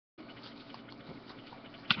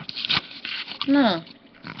No.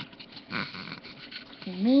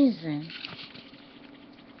 Amazing.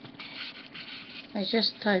 I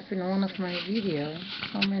just typed in one of my videos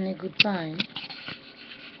how many goodbye,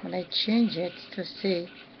 but I change it to say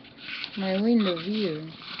my window view.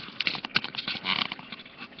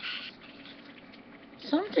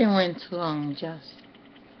 Something went wrong just.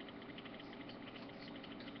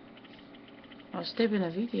 I was taping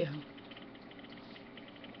a video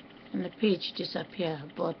and the page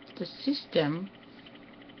disappeared, but the system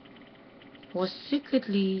was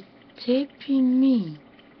secretly taping me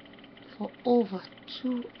for over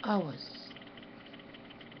 2 hours.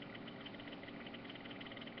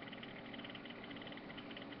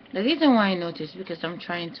 The reason why I noticed because I'm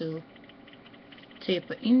trying to tape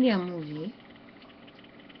an Indian movie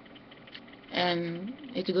and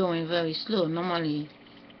it's going very slow. Normally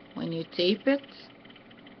when you tape it,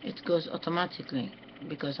 it goes automatically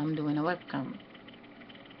because I'm doing a webcam.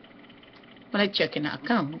 But I check in the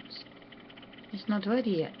account, it's not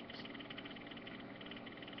ready yet.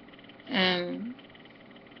 And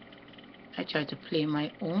I try to play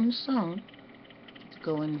my own song, it's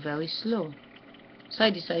going very slow. So I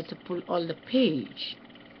decided to pull all the page.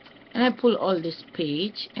 And I pull all this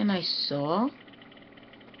page and I saw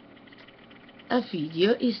a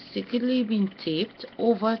video is secretly being taped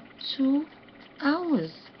over 2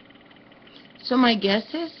 hours. So my guess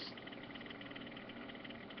is,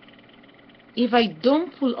 if I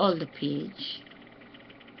don't pull all the page,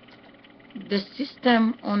 the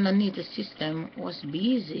system underneath the system was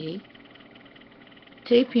busy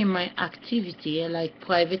taping my activity, like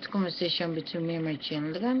private conversation between me and my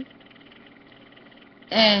children.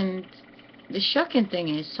 And the shocking thing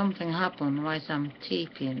is something happened whilst I'm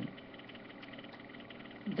taping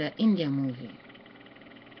the Indian movie.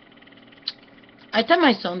 I tell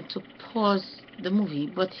my son to pause the movie,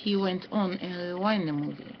 but he went on and rewind the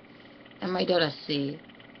movie. And my daughter say,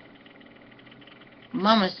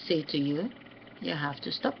 Mama say to you, you have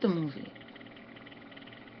to stop the movie.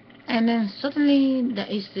 And then suddenly there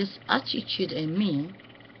is this attitude in me,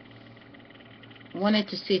 wanted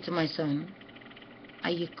to say to my son,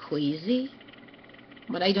 are you crazy?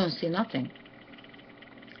 But I don't say nothing.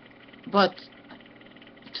 But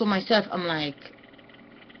to myself, I'm like,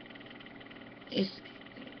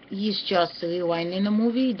 he's just rewinding the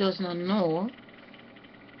movie, he does not know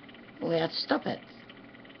where to stop it.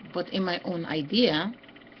 But in my own idea,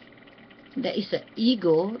 there is an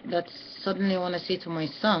ego that suddenly want to say to my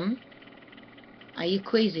son, are you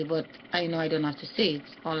crazy? But I know I don't have to say it.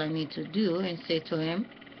 All I need to do and say to him,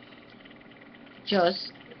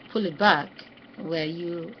 just pull it back where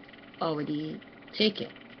you already take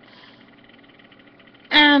it.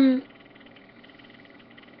 And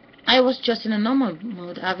I was just in a normal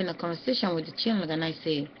mood having a conversation with the children, and I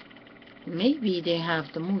say, maybe they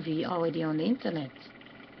have the movie already on the internet.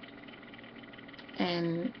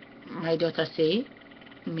 And my daughter say,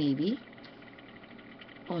 maybe,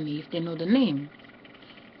 only if they know the name.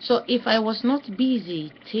 So if I was not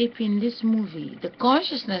busy taping this movie, the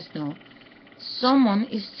consciousness know someone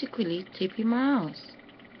is secretly taping my house.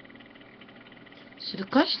 So the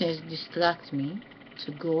consciousness distracts me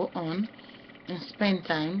to go on and spend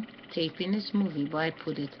time taping this movie, but I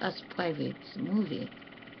put it as private movie.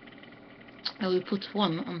 I will put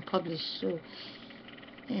one unpublished, so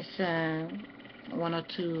if one or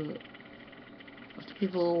two of the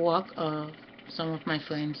people who work or some of my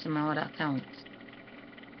friends in my other accounts.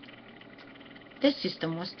 This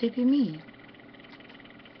system was taping me.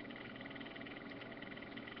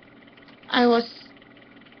 I was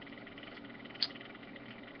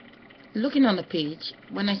looking on the page.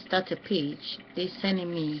 When I start a page, they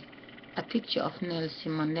sending me a picture of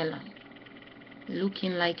Nelson Mandela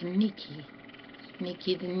looking like Nicki,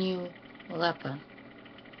 the new rapper.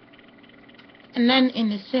 And then in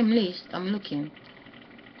the same list, I'm looking,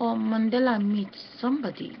 oh, Mandela meets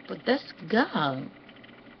somebody, but this girl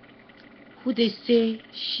who they say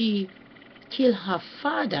she killed her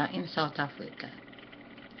father in South Africa.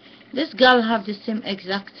 This girl have the same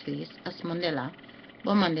exact face as Mandela,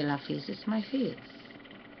 but Mandela face is my face.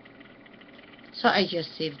 So I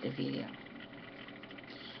just saved the video.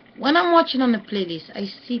 When I'm watching on the playlist, I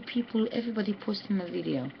see people, everybody posting a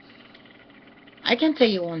video. I can tell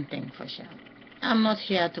you one thing for sure. I'm not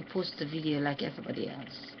here to post a video like everybody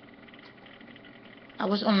else. I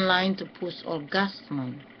was online to post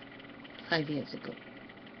Orgasm 5 years ago.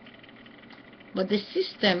 But the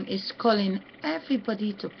system is calling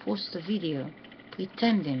everybody to post a video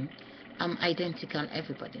pretending I'm identical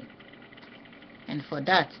everybody. And for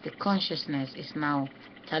that, the consciousness is now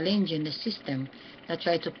challenging the system that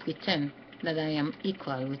try to pretend that I am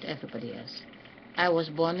equal with everybody else. I was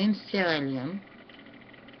born in Sierra Leone,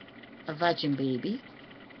 a virgin baby,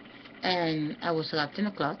 and I was wrapped in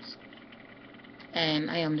a cloth,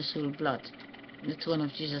 and I am the soul blood. The throne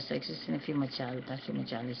of Jesus exists in a female child. That female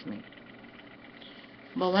child is me.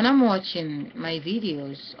 But when I'm watching my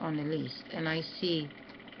videos on the list and I see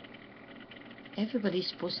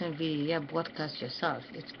everybody's posting a video, yeah, broadcast yourself,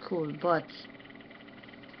 it's cool, but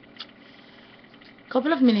a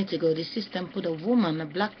couple of minutes ago the system put a woman, a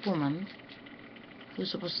black woman,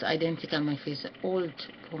 who's supposed to identify my face, an old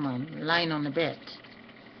woman lying on the bed.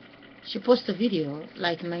 She posted a video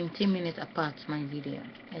like 19 minutes apart my video.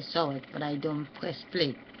 I saw it, but I don't press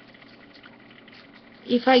play.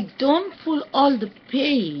 If I don't pull all the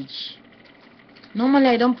page, normally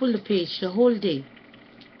I don't pull the page the whole day.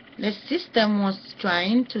 The system was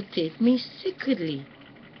trying to tape me secretly.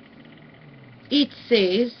 It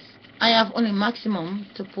says I have only maximum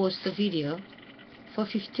to post the video for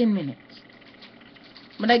 15 minutes.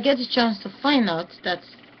 But I get a chance to find out that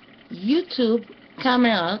YouTube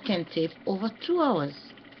camera can tape over 2 hours.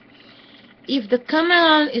 If the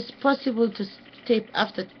camera is possible to tape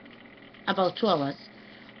after about 2 hours,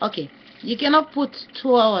 okay, you cannot put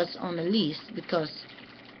 2 hours on the list because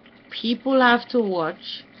people have to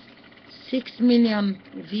watch 6 million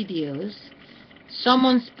videos.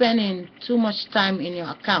 Someone spending too much time in your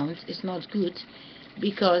account is not good,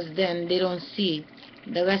 because then they don't see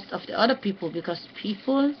the rest of the other people, because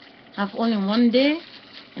people have only one day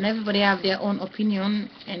and everybody have their own opinion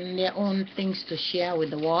and their own things to share with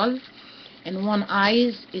the world, and one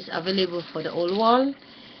eyes is available for the whole world,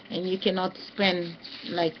 and you cannot spend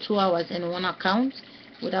like 2 hours in one account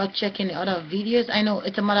without checking the other videos. I know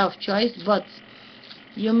it's a matter of choice, but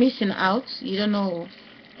you're missing out. You don't know,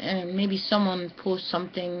 maybe someone posts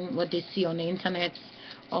something, what they see on the internet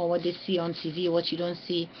or what they see on TV, what you don't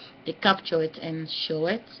see, they capture it and show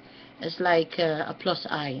it. It's like a plus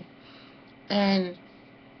eye. And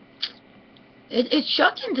it's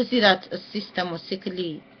shocking to see that a system was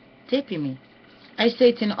secretly taping me. I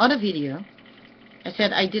said in other video, I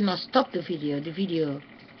said I did not stop the video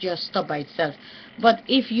just stopped by itself. But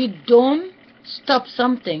if you don't stop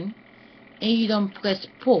something and you don't press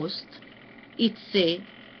post, it say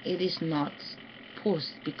it is not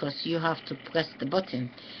post, because you have to press the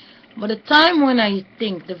button. But the time when I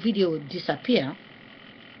think the video would disappear,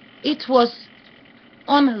 it was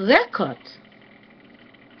on record,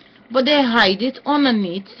 but they hide it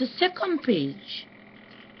underneath the second page.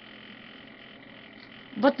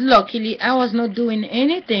 But luckily I was not doing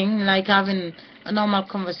anything like having a normal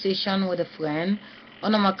conversation with a friend or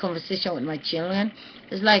normal conversation with my children.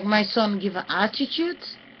 It's like my son give an attitude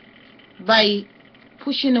by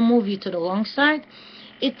pushing the movie to the wrong side.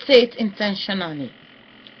 It says intentionally.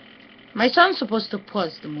 My son's supposed to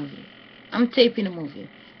pause the movie. I'm taping the movie,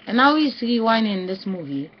 and now he's rewinding this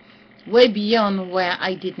movie way beyond where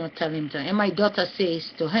I did not tell him to. And my daughter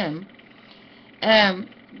says to him,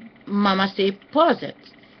 Mama say pause it.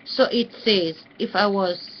 So it says if I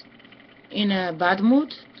was in a bad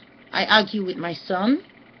mood, I argue with my son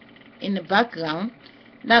in the background.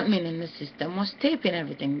 That meaning the system was taping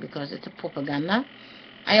everything because it's a propaganda.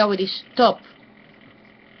 I already stopped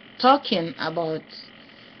talking about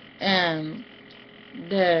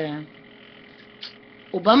the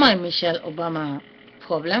Obama and Michelle Obama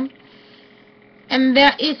problem. And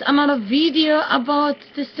there is another video about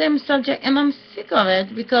the same subject, and I'm sick of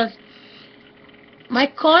it, because my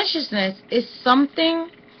consciousness is something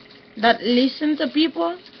that listens to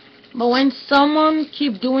people, but when someone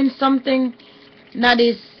keep doing something that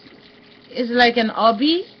is like an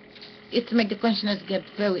hobby, it makes the consciousness get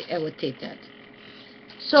very irritated.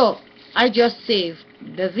 So I just saved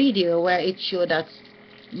the video where it showed that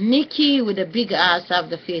Nikki with a big ass have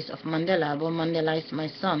the face of Mandela, but Mandela is my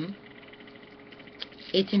son.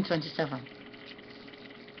 1827.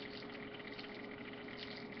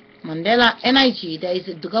 Mandela NIG, there is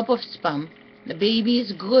a drop of sperm. The baby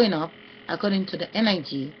is growing up according to the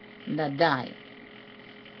NIG that die.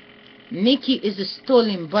 Nikki is a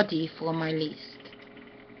stolen body from my list,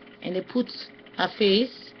 and they put her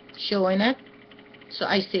face showing it, so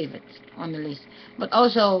I save it on the list. But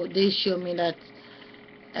also they show me that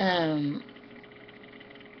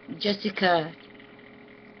Jessica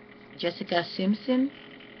Simpson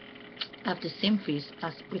have the same face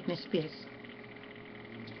as Britney Spears.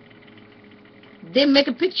 They make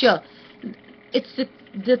a picture. It's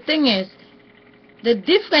the thing is, the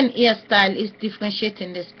different hairstyle is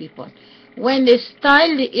differentiating these people. When they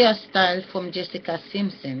style the hairstyle from Jessica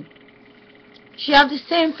Simpson, She have the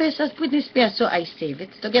same face as Britney Spears, so I save it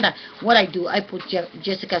together. What I do, I put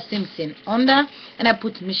Jessica Simpson under, and I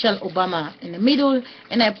put Michelle Obama in the middle,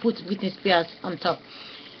 and I put Britney Spears on top.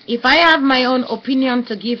 If I have my own opinion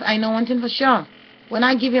to give, I know one thing for sure. When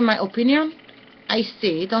I give you my opinion, I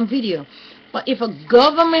say it on video. But if a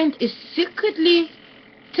government is secretly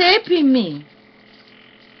taping me,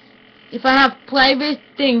 if I have private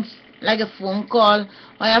things like a phone call, or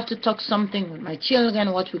I have to talk something with my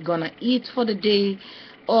children, what we're gonna eat for the day,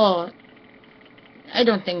 or I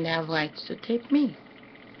don't think they have rights to tape me.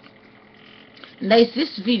 And there is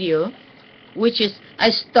this video, which is, I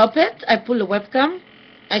stop it, I pull the webcam,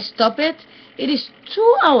 I stop it, it is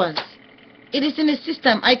 2 hours. It is in the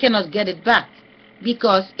system. I cannot get it back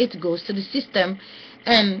because it goes to the system,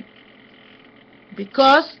 and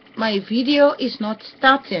because my video is not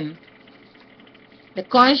starting, the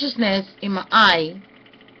consciousness in my eye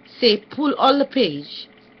say pull all the page,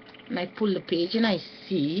 and I pull the page and I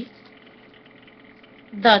see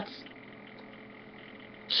that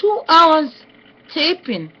 2 hours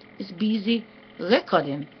taping is busy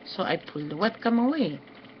recording, so I pull the webcam away.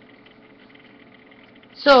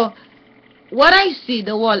 So what I see,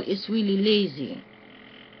 the wall is really lazy.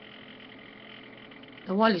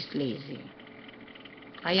 The wall is lazy.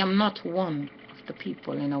 I am not one of the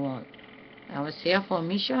people in the wall. I was here for a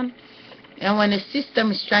mission, and when the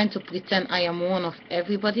system is trying to pretend I am one of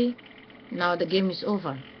everybody, now the game is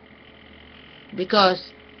over.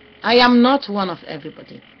 Because I am not one of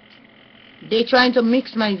everybody. They're trying to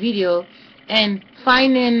mix my video and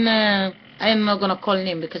finding, I'm not going to call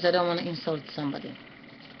name because I don't want to insult somebody.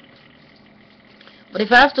 But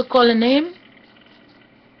if I have to call a name,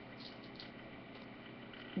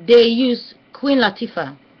 they use Queen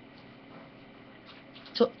Latifah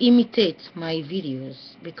to imitate my videos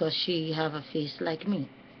because she have a face like me.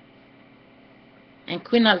 And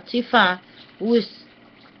Queen Latifah, who is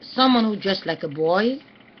someone who dressed like a boy,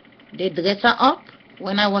 they dress her up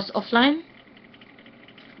when I was offline.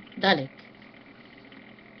 Dale.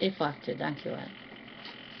 Infatti, thank you.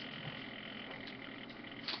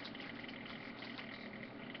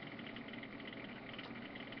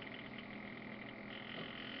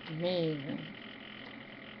 Amazing.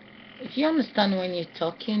 If you understand when you're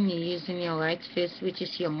talking, you're using your right face, which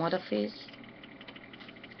is your mother face,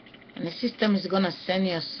 and the system is gonna send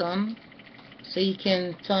your son so you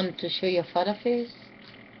can turn to show your father face.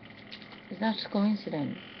 It's not a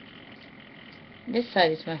coincidence. This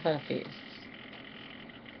side is my father face.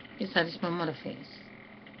 This side is my mother face.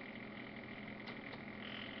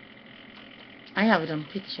 I have it on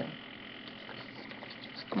picture.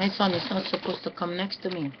 My son is not supposed to come next to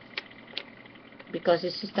me because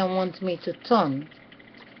the system wants me to turn.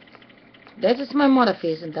 That is my mother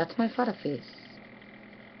face and that's my father face.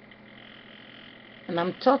 And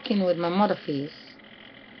I'm talking with my mother face,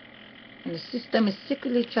 and the system is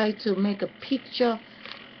secretly trying to make a picture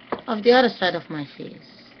of the other side of my face.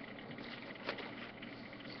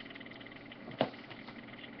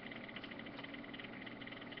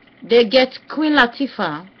 They get Queen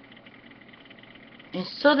Latifah, and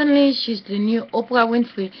suddenly she's the new Oprah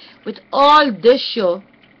Winfrey with all this show,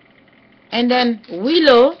 and then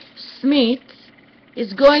Willow Smith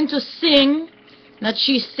is going to sing that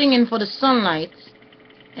she's singing for the sunlight,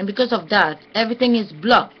 and because of that everything is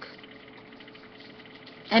blocked.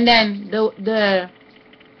 And then the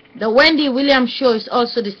Wendy Williams show is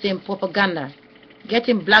also the same propaganda,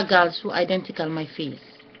 getting black girls who identical my face.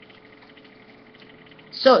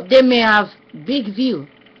 So they may have big view,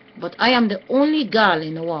 but I am the only girl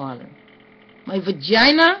in the world. My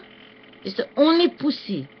vagina is the only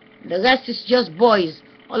pussy. The rest is just boys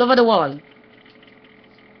all over the world.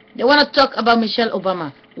 They want to talk about Michelle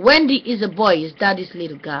Obama. Wendy is a boy, his daddy's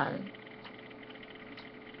little girl.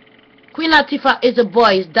 Queen Latifah is a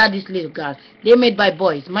boy, his daddy's little girl. They're made by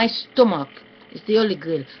boys. My stomach is the only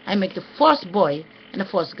girl. I make the first boy and the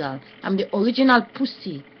first girl. I'm the original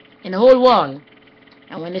pussy in the whole world.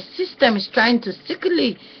 And when the system is trying to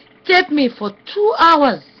secretly tape me for 2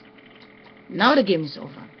 hours, now the game is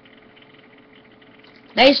over.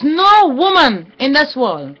 There is no woman in this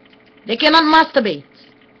world. They cannot masturbate.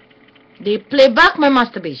 They play back my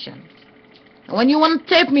masturbation. And when you want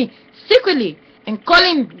to tape me secretly and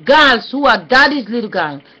calling girls who are daddy's little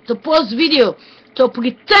girl to post video to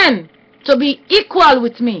pretend to be equal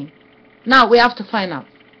with me, now we have to find out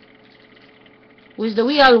who is the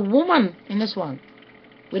real woman in this world.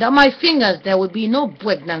 Without my fingers, there will be no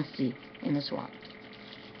pregnancy in this world.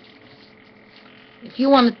 If you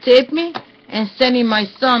want to tape me and send me my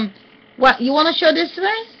son, what, you want to show this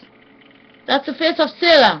face? That's the face of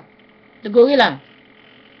Sarah, the gorilla.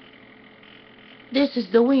 This is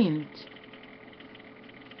the wind.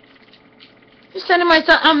 You're telling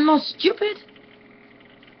myself I'm not stupid?